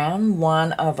of round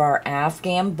 1 of our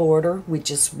Afghan border. We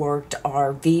just worked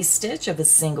our V-stitch of a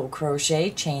single crochet,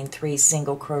 chain 3,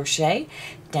 single crochet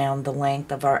down the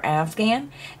length of our Afghan,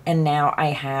 and now I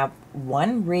have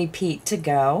one repeat to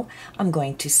go. I'm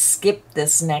going to skip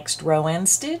this next row end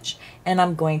stitch and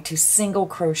I'm going to single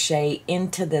crochet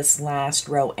into this last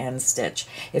row end stitch.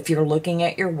 If you're looking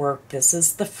at your work, this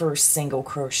is the first single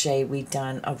crochet we've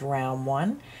done of round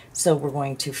 1. So we're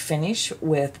going to finish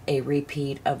with a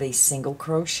repeat of a single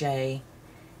crochet,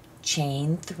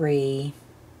 chain 3,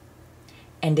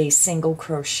 and a single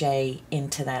crochet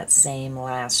into that same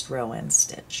last row end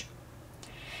stitch.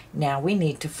 Now we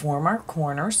need to form our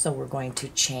corner, so we're going to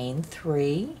chain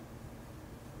 3,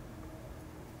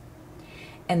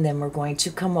 and then we're going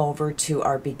to come over to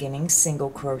our beginning single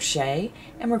crochet,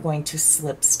 and we're going to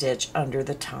slip stitch under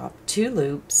the top 2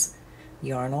 loops,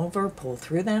 yarn over, pull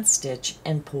through that stitch,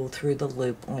 and pull through the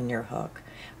loop on your hook.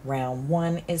 Round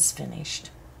 1 is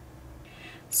finished.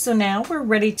 So now we're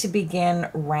ready to begin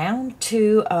round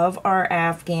 2 of our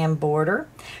Afghan border.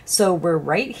 So we're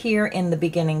right here in the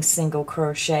beginning single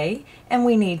crochet, and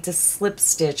we need to slip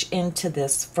stitch into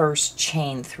this first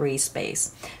chain 3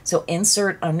 space. So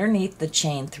insert underneath the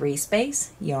chain 3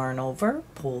 space, yarn over,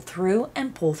 pull through,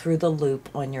 and pull through the loop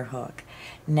on your hook.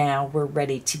 Now we're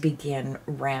ready to begin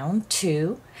round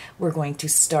 2. We're going to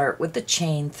start with the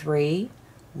chain 3,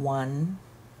 1,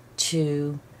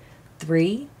 2,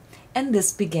 3, and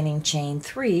this beginning chain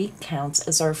 3 counts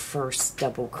as our first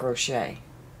double crochet.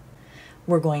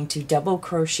 We're going to double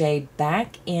crochet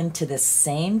back into the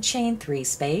same chain 3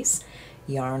 space,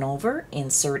 yarn over,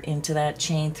 insert into that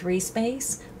chain 3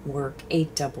 space, work a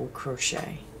double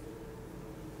crochet.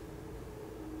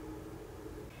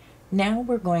 Now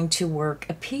we're going to work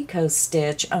a picot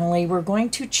stitch, only we're going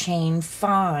to chain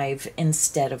 5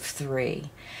 instead of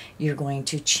 3. You're going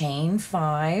to chain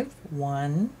 5,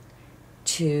 1,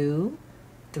 2,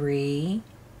 3,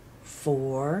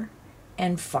 4,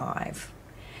 and 5.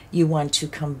 You want to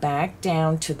come back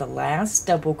down to the last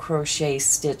double crochet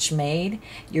stitch made.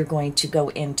 You're going to go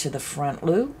into the front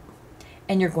loop,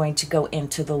 and you're going to go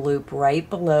into the loop right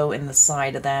below in the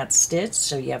side of that stitch.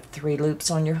 So you have 3 loops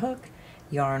on your hook,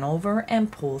 yarn over,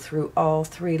 and pull through all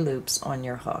 3 loops on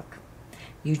your hook.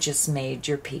 You just made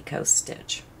your picot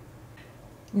stitch.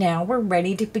 Now we're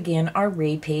ready to begin our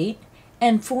repeat.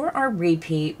 And for our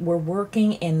repeat, we're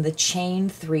working in the chain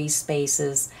 3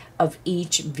 spaces of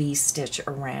each V-stitch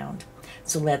around.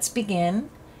 So let's begin.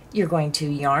 You're going to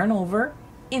yarn over,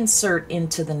 insert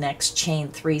into the next chain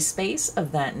 3 space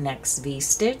of that next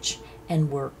V-stitch, and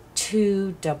work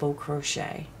 2 double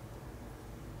crochet.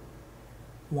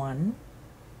 1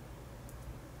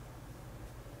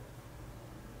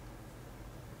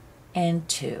 and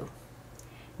 2.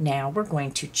 Now we're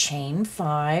going to chain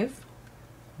 5.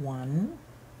 1,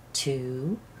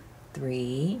 2,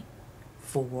 3,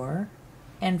 4,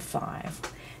 and 5.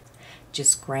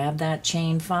 Just grab that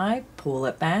chain 5, pull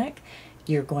it back.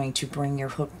 You're going to bring your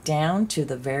hook down to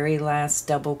the very last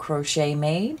double crochet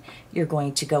made. You're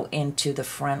going to go into the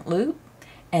front loop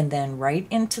and then right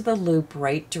into the loop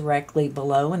right directly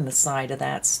below in the side of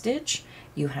that stitch.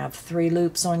 You have 3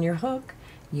 loops on your hook.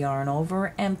 Yarn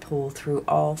over and pull through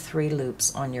all 3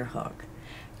 loops on your hook.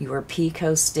 Your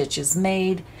picot stitch is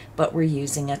made, but we're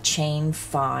using a chain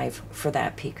 5 for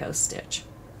that picot stitch.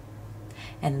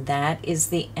 And that is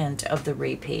the end of the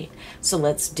repeat. So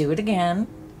let's do it again.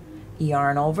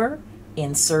 Yarn over,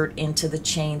 insert into the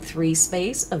chain 3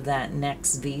 space of that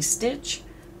next V-stitch,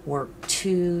 work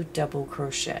 2 double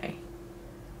crochet.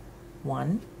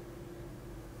 1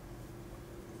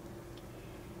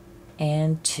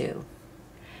 and 2.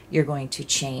 You're going to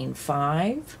chain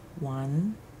 5,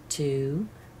 1, 2,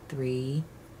 3,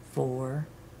 4,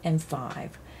 and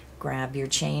 5. Grab your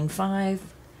chain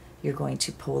 5. You're going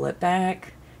to pull it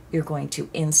back. You're going to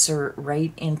insert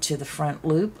right into the front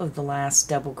loop of the last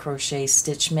double crochet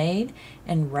stitch made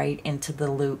and right into the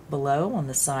loop below on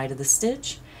the side of the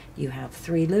stitch. You have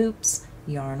 3 loops.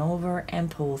 Yarn over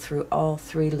and pull through all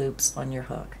 3 loops on your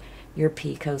hook. Your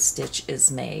picot stitch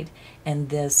is made, and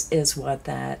this is what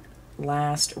that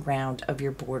last round of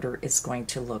your border is going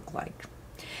to look like.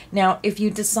 Now, if you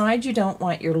decide you don't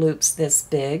want your loops this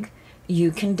big,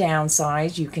 you can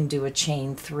downsize. You can do a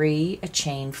chain 3, a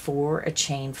chain 4, a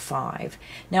chain 5.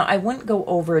 Now, I wouldn't go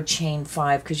over a chain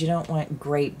 5 because you don't want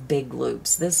great big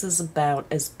loops. This is about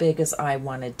as big as I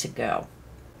wanted to go.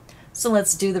 So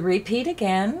let's do the repeat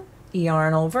again.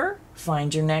 Yarn over,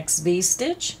 find your next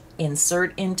V-stitch,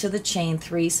 insert into the chain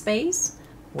 3 space,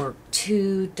 work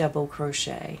 2 double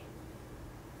crochet.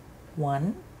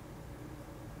 1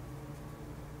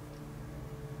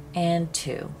 and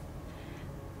 2.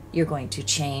 You're going to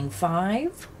chain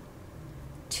 5,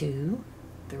 2,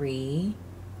 3,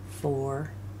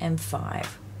 4, and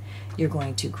 5. You're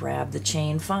going to grab the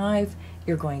chain 5,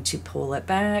 you're going to pull it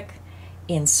back,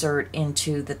 insert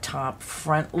into the top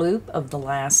front loop of the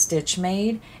last stitch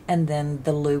made, and then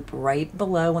the loop right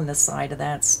below on the side of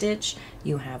that stitch.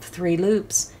 You have 3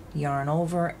 loops. Yarn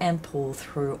over and pull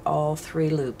through all 3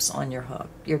 loops on your hook.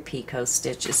 Your picot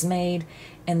stitch is made,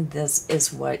 and this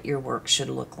is what your work should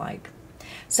look like.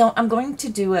 So I'm going to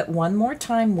do it one more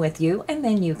time with you, and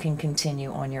then you can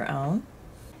continue on your own.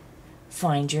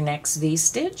 Find your next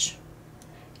V-stitch,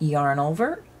 yarn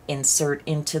over, insert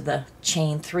into the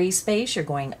chain 3 space. You're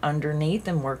going underneath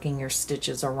and working your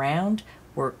stitches around.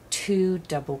 Work 2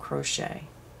 double crochet.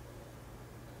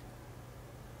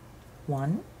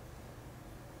 1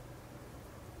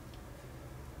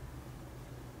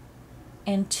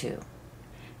 and 2.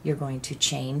 You're going to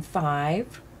chain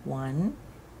 5, 1,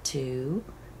 2,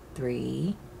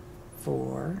 3,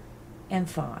 4, and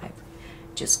 5.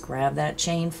 Just grab that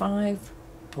chain 5,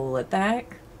 pull it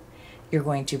back. You're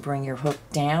going to bring your hook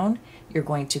down. You're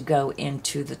going to go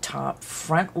into the top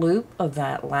front loop of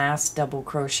that last double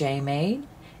crochet made,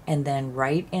 and then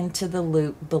right into the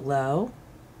loop below.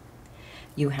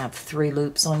 You have 3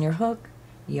 loops on your hook.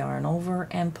 Yarn over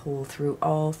and pull through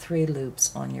all 3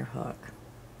 loops on your hook.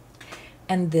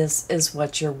 And this is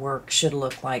what your work should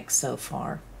look like so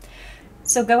far.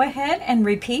 So go ahead and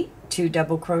repeat 2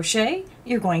 double crochet.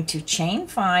 You're going to chain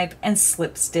 5 and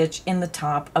slip stitch in the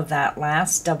top of that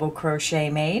last double crochet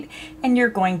made, and you're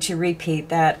going to repeat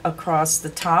that across the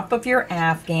top of your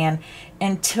Afghan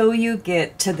until you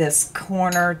get to this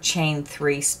corner chain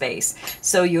 3 space.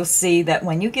 So you'll see that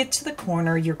when you get to the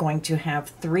corner, you're going to have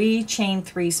 3 chain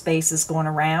 3 spaces going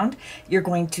around. You're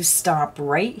going to stop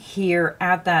right here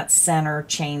at that center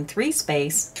chain 3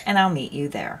 space, and I'll meet you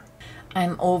there.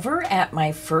 I'm over at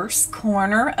my first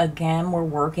corner. Again, we're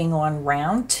working on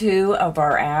round 2 of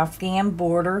our Afghan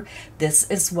border.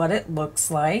 This is what it looks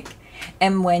like.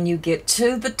 And when you get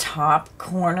to the top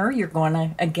corner, you're going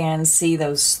to again see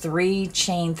those 3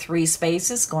 chain 3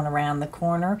 spaces going around the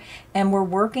corner. And we're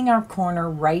working our corner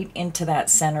right into that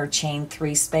center chain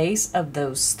 3 space of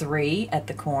those 3 at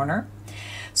the corner.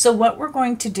 So what we're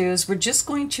going to do is we're just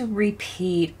going to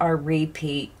repeat our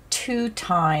repeat 2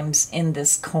 times in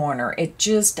this corner. It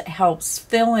just helps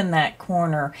fill in that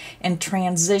corner and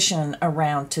transition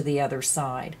around to the other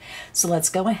side. So let's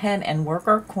go ahead and work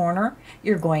our corner.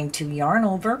 You're going to yarn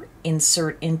over,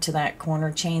 insert into that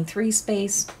corner chain 3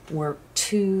 space, work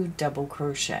 2 double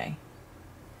crochet.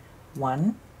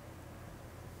 1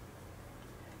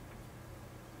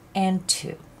 and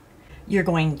 2. You're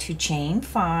going to chain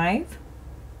 5.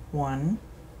 1,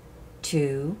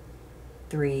 2,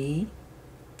 3,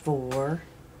 4,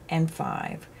 and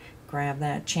 5. Grab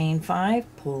that chain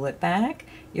 5, pull it back.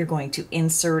 You're going to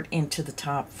insert into the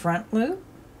top front loop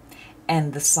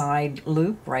and the side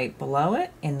loop right below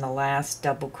it in the last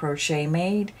double crochet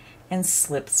made, and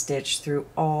slip stitch through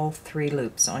all 3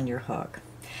 loops on your hook.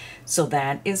 So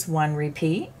that is 1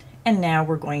 repeat. And now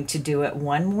we're going to do it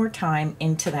 1 more time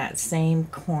into that same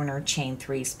corner chain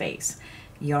 3 space.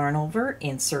 Yarn over,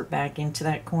 insert back into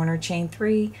that corner chain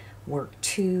 3, work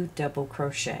 2 double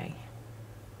crochet.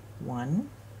 1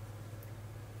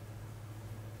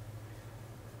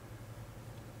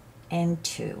 and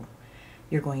 2.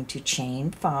 You're going to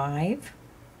chain 5,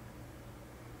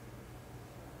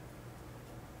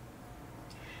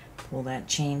 pull that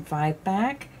chain 5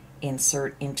 back,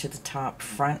 insert into the top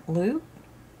front loop,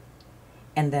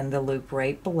 and then the loop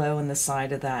right below in the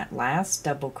side of that last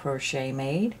double crochet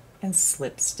made, and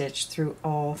slip stitch through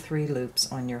all 3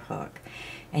 loops on your hook.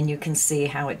 And you can see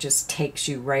how it just takes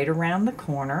you right around the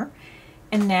corner.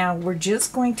 And now we're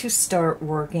just going to start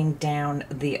working down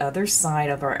the other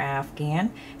side of our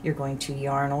Afghan. You're going to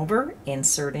yarn over,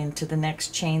 insert into the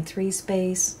next chain 3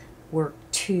 space, work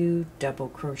 2 double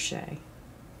crochet.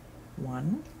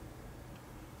 1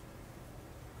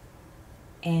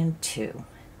 and 2.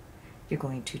 You're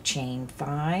going to chain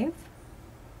 5,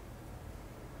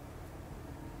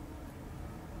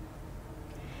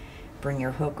 bring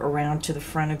your hook around to the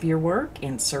front of your work,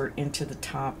 insert into the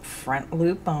top front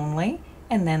loop only,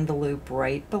 and then the loop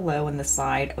right below in the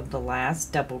side of the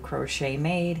last double crochet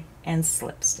made, and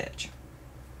slip stitch.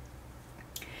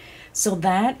 So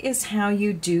that is how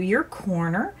you do your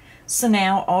corner. So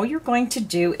now all you're going to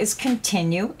do is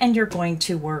continue, and you're going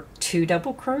to work 2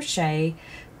 double crochet,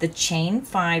 the chain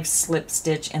 5 slip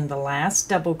stitch in the last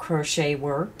double crochet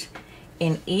worked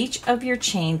in each of your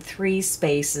chain 3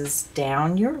 spaces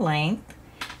down your length,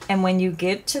 and when you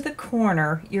get to the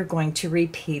corner you're going to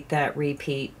repeat that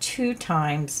repeat 2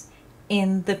 times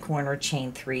in the corner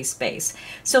chain 3 space.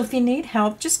 So if you need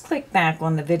help, just click back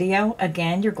on the video.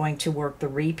 Again, you're going to work the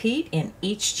repeat in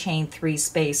each chain 3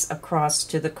 space across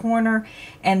to the corner,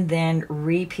 and then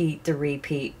repeat the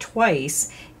repeat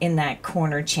twice in that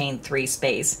corner chain 3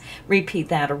 space. Repeat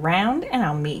that around, and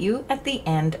I'll meet you at the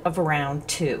end of round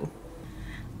 2.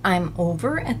 I'm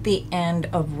over at the end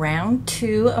of round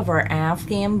 2 of our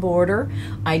Afghan border.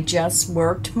 I just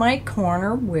worked my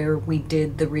corner where we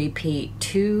did the repeat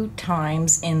 2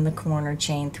 times in the corner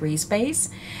chain 3 space,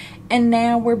 and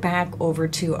now we're back over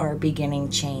to our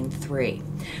beginning chain 3.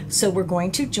 So we're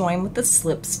going to join with the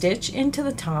slip stitch into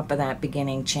the top of that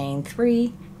beginning chain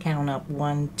 3, count up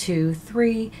 1, 2,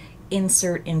 3,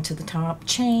 insert into the top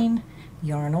chain,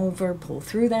 yarn over, pull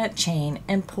through that chain,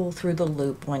 and pull through the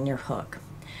loop on your hook.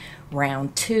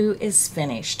 Round 2 is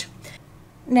finished.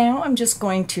 Now I'm just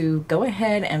going to go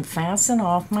ahead and fasten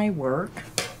off my work.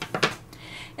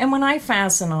 And when I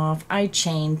fasten off, I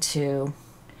chain 2.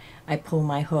 I pull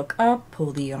my hook up,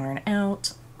 pull the yarn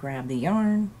out, grab the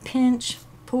yarn, pinch,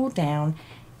 pull down,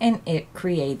 and it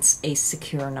creates a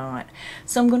secure knot.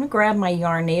 So I'm going to grab my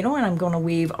yarn needle, and I'm going to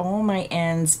weave all my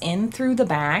ends in through the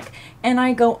back, and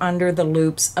I go under the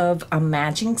loops of a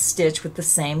matching stitch with the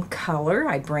same color.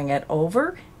 I bring it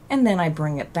over, and then I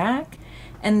bring it back,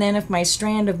 and then if my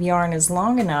strand of yarn is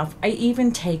long enough, I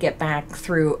even take it back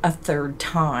through a 3rd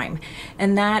time,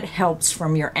 and that helps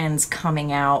from your ends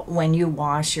coming out when you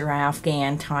wash your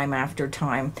Afghan time after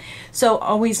time. So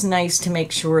always nice to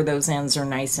make sure those ends are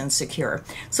nice and secure.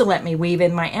 So let me weave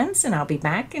in my ends, and I'll be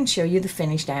back and show you the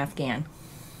finished Afghan.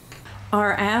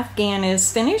 Our Afghan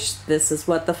is finished. This is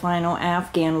what the final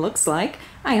Afghan looks like.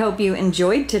 I hope you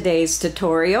enjoyed today's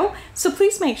tutorial, so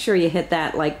please make sure you hit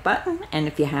that like button, and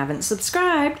if you haven't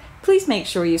subscribed, please make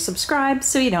sure you subscribe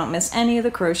so you don't miss any of the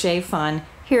crochet fun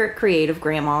here at Creative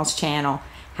Grandma's channel.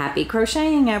 Happy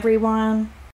crocheting,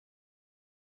 everyone!